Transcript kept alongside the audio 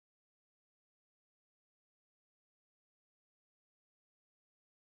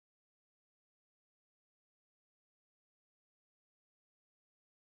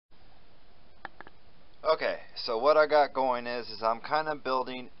Okay, so what I got going is I'm kind of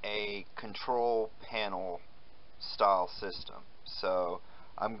building a control panel style system. So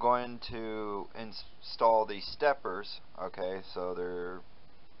I'm going to install these steppers. Okay, so they're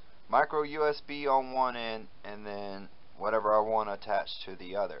micro USB on one end and then whatever I want attached to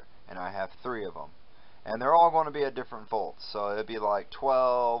the other. And I have three of them. And they're all going to be at different volts. So it'd be like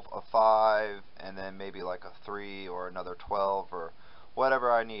 12, a 5, and then maybe like a 3 or another 12 or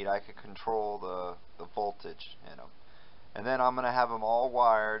whatever I need. I can control the voltage in them. And then I'm going to have them all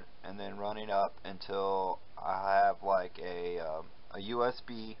wired and then running up until I have like a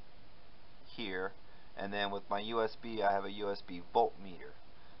USB here. And then with my USB, I have a USB voltmeter.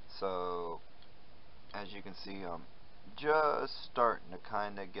 So as you can see, I'm just starting to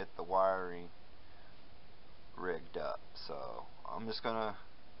kind of get the wiring rigged up. So I'm gonna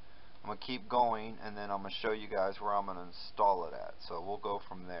keep going, and then I'm gonna show you guys where I'm gonna install it at. So we'll go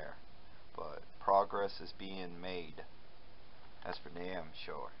from there. But progress is being made. That's for damn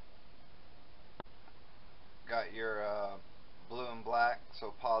sure. Got your blue and black,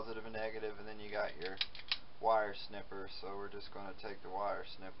 so positive and negative, and then you got your wire snippers. So we're just gonna take the wire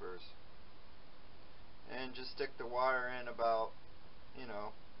snippers and just stick the wire in about, you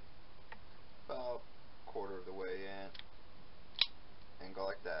know, about a quarter of the way in, and go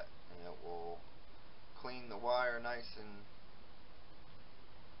like that, and it will clean the wire nice, and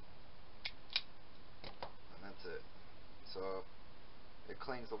that's it. So it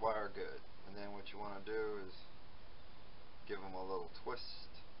cleans the wire good. And then what you want to do is give them a little twist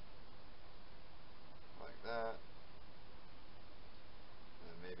like that,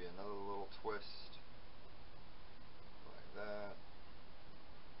 and maybe another little twist like that.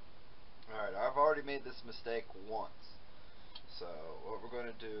 Alright, I've already made this mistake once. So what we're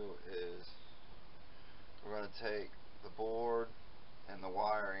going to do is we're going to take the board and the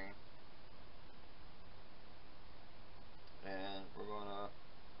wiring, and we're going to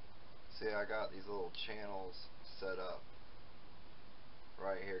see, I got these little channels set up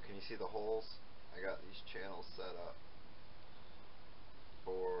right here. Can you see the holes? I got these channels set up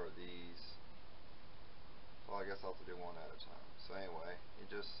for these. Well, I guess I'll have to do one at a time. So anyway, you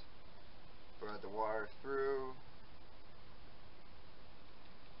just thread the wire through,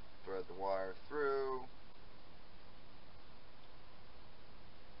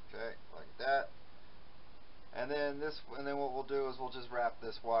 okay, like that. And then what we'll do is we'll just wrap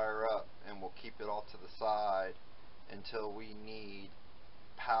this wire up, and we'll keep it all to the side until we need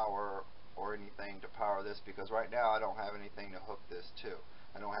power or anything to power this, because right now I don't have anything to hook this to.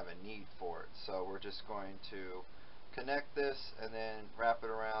 I don't have a need for it. So we're just going to connect this and then wrap it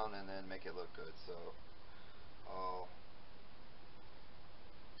around and then make it look good. So I'll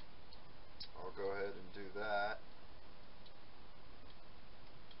go ahead and do that.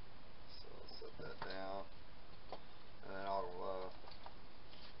 So I'll set that down, and then I'll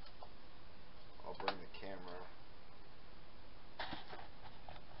bring the camera.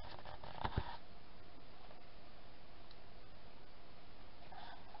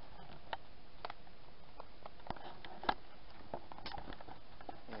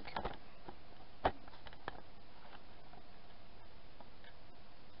 Okay.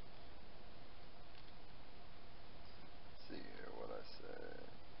 See here what I said.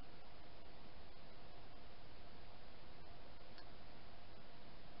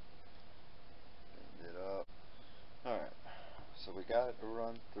 End it up. Alright. So we got it to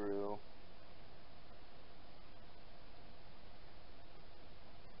run through.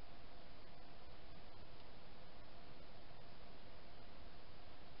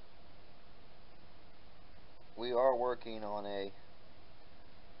 We are working on an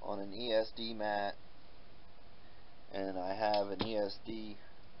ESD mat, and I have an ESD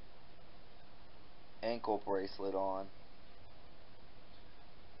ankle bracelet on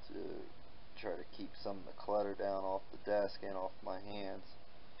to try to keep some of the clutter down off the desk and off my hands.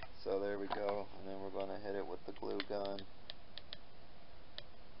 So there we go, and then we're going to hit it with the glue gun.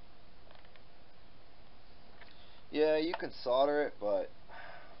 Yeah, you can solder it, but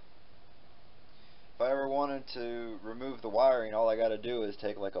if I ever wanted to remove the wiring, all I got to do is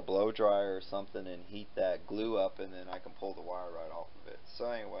take like a blow dryer or something and heat that glue up, and then I can pull the wire right off of it. So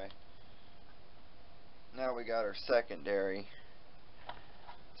anyway, now we got our secondary.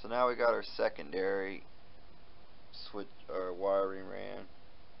 So now we got our secondary switch or wiring ran.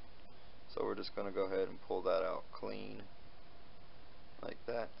 So we're just going to go ahead and pull that out clean like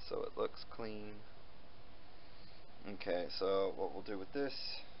that, so it looks clean. Okay, so what we'll do with this,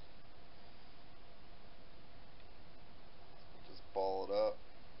 just ball it up,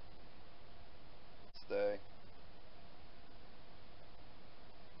 stay.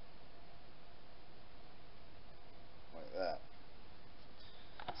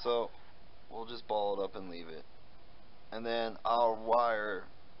 So we'll just ball it up and leave it. And then I'll wire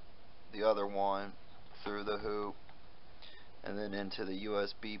the other one through the hoop and then into the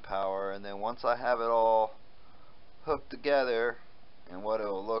USB power, and then once I have it all hooked together and what it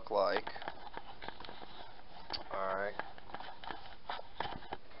will look like. Alright.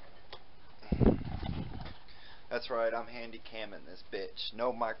 That's right, I'm handy camming this bitch.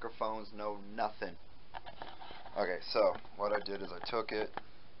 No microphones, no nothing. Okay, so what I did is I took it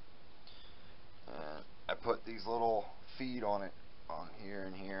and I put these little feet on it, on here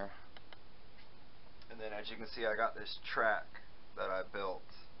and here. And then as you can see, I got this track that I built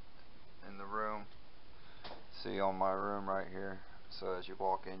in the room. See on my room right here. So as you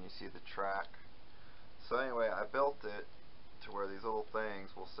walk in, you see the track. So anyway, I built it to where these little things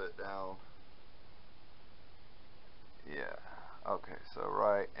will sit down. Yeah, okay, so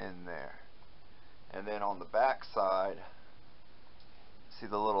right in there. And then on the back side, see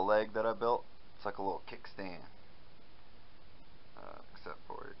the little leg that I built? It's like a little kickstand. Except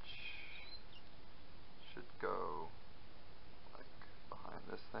for it should go like behind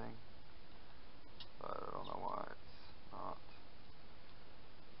this thing. But I don't know why it's not.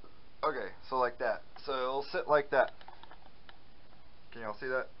 Okay, so like that. So it'll sit like that. Can y'all see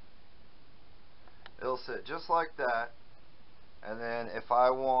that? It'll sit just like that. And then if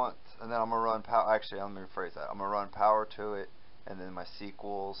I want, and then I'm gonna run power. Actually, let me rephrase that. I'm gonna run power to it, and then my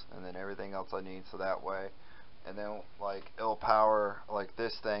sequels, and then everything else I need. So that way, and then like it'll power like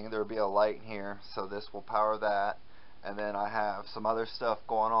this thing. There'll be a light in here, so this will power that. And then I have some other stuff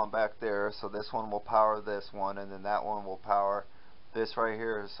going on back there, so this one will power this one, and then that one will power this right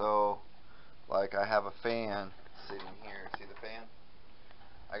here. So like I have a fan sitting here. See the fan?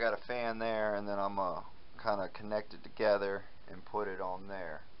 I got a fan there, and then I'm gonna kind of connect it together and put it on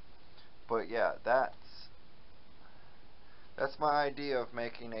there. But yeah, that's my idea of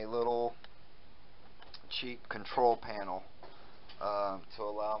making a little cheap control panel to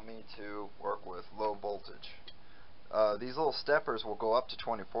allow me to work with low voltage. These little steppers will go up to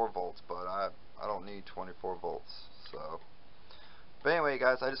 24 volts, but I don't need 24 volts. So, but anyway,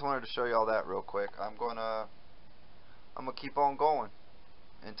 guys, I just wanted to show you all that real quick. I'm gonna keep on going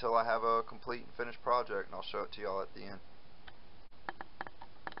until I have a complete and finished project, and I'll show it to y'all at the end.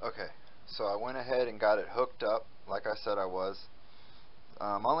 Okay, so I went ahead and got it hooked up like I said I was.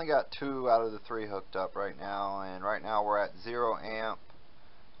 I only got 2 out of the 3 hooked up right now, and right now we're at 0 amp.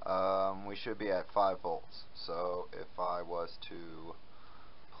 We should be at 5 volts. So if I was to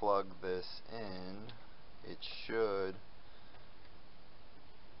plug this in, it should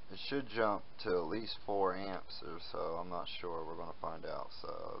jump to at least 4 amps or so. I'm not sure. We're going to find out.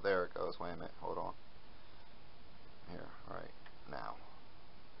 So there it goes. Wait a minute. Hold on. Here, right now.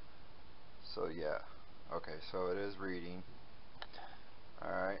 So yeah. Okay, so it is reading.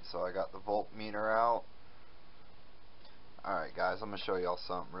 Alright, so I got the voltmeter out. Alright guys, I'm going to show y'all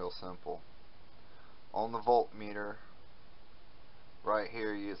something real simple. On the voltmeter, right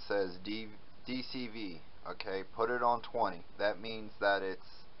here it says DCV. Okay, put it on 20. That means that it's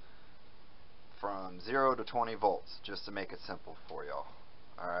from 0 to 20 volts, just to make it simple for y'all.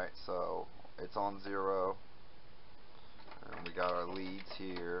 Alright, so it's on 0. And we got our leads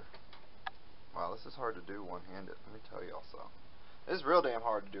here. Wow, this is hard to do one-handed. Let me tell y'all something. This is real damn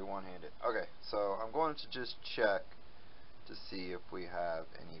hard to do one-handed. Okay, so I'm going to just check to see if we have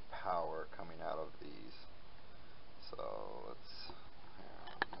any power coming out of these. So let's.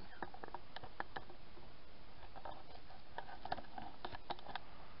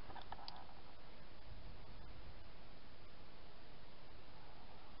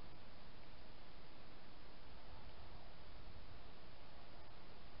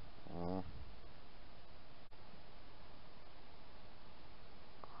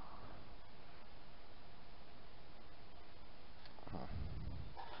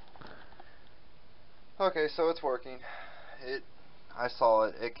 Okay, so it's working. I saw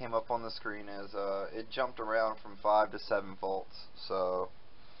it. It came up on the screen as it jumped around from 5 to 7 volts. So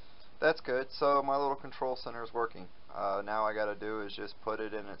that's good. So my little control center is working. Now I got to do is just put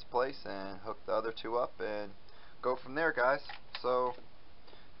it in its place and hook the other 2 up and go from there, guys. So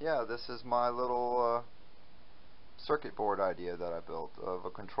yeah, this is my little circuit board idea that I built of a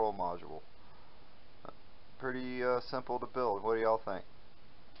control module. Pretty simple to build. What do y'all think?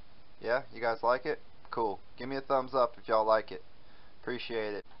 Yeah, you guys like it? Cool. Give me a thumbs up if y'all like it.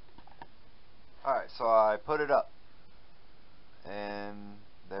 Appreciate it. Alright, so I put it up. And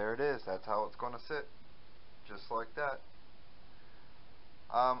there it is. That's how it's going to sit. Just like that.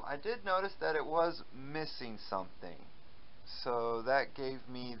 I did notice that it was missing something. So that gave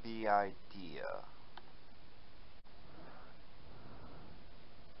me the idea.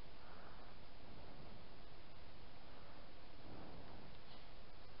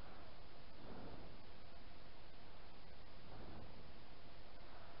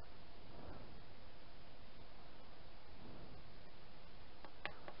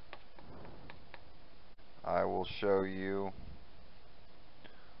 I will show you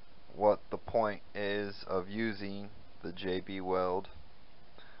what the point is of using the JB Weld,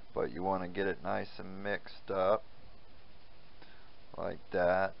 but you want to get it nice and mixed up like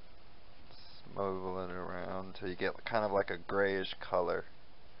that. Smoothen it around until you get kind of like a grayish color.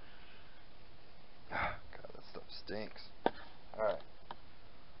 God, that stuff stinks. Alright.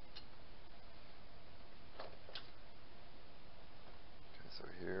 Okay, so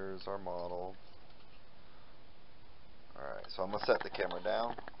here's our model. Alright, so I'm going to set the camera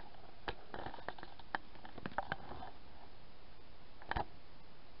down.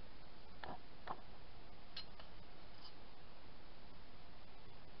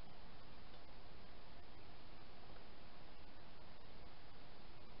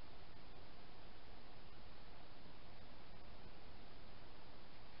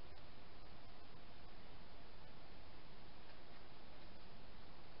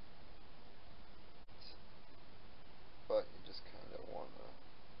 But you just kind of want to,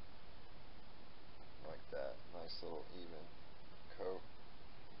 like that, nice little even coat.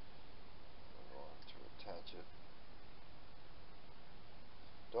 I'm going to attach it.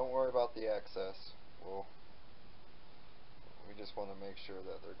 Don't worry about the excess. We just want to make sure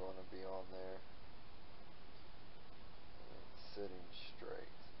that they're going to be on there and sitting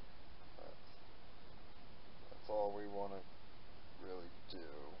straight. That's all we want to really do.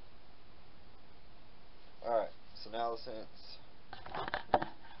 Alright, so now since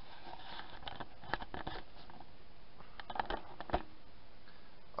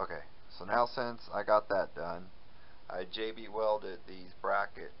I got that done, I JB welded these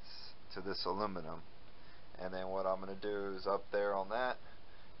brackets to this aluminum, and then what I'm going to do is up there on that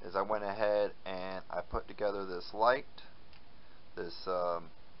is I went ahead and I put together this light, this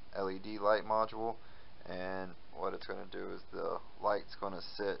LED light module, and what it's going to do is the light's going to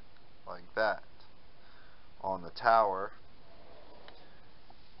sit like that on the tower,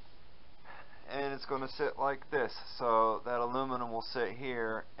 and it's going to sit like this, so that aluminum will sit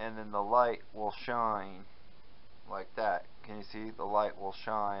here and then the light will shine like that. Can you see? The light will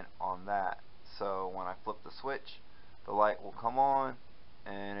shine on that, so when I flip the switch the light will come on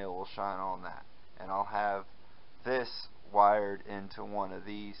and it will shine on that, and I'll have this wired into one of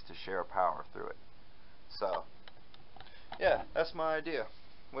these to share power through it. So yeah, that's my idea.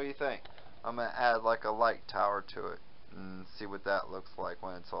 What do you think? I'm going to add like a light tower to it and see what that looks like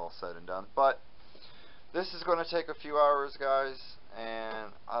when it's all said and done. But this is going to take a few hours, guys,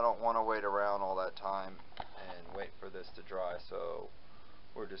 and I don't want to wait around all that time and wait for this to dry, so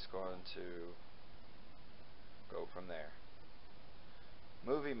we're just going to go from there.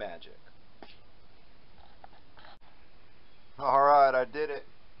 Movie magic. Alright, I did it.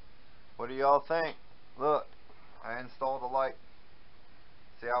 What do y'all think? Look, I installed a light.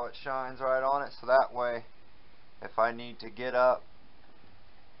 See how it shines right on it? So that way, if I need to get up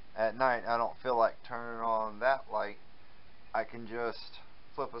at night, I don't feel like turning on that light. I can just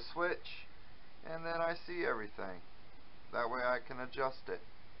flip a switch and then I see everything. That way I can adjust it.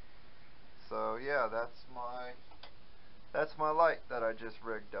 So yeah, that's my light that I just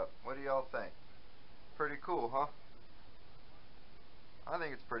rigged up. What do y'all think? Pretty cool, huh? I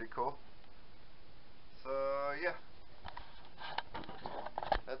think it's pretty cool. So yeah,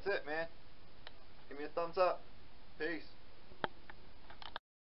 that's it, man. Give me a thumbs up. Peace.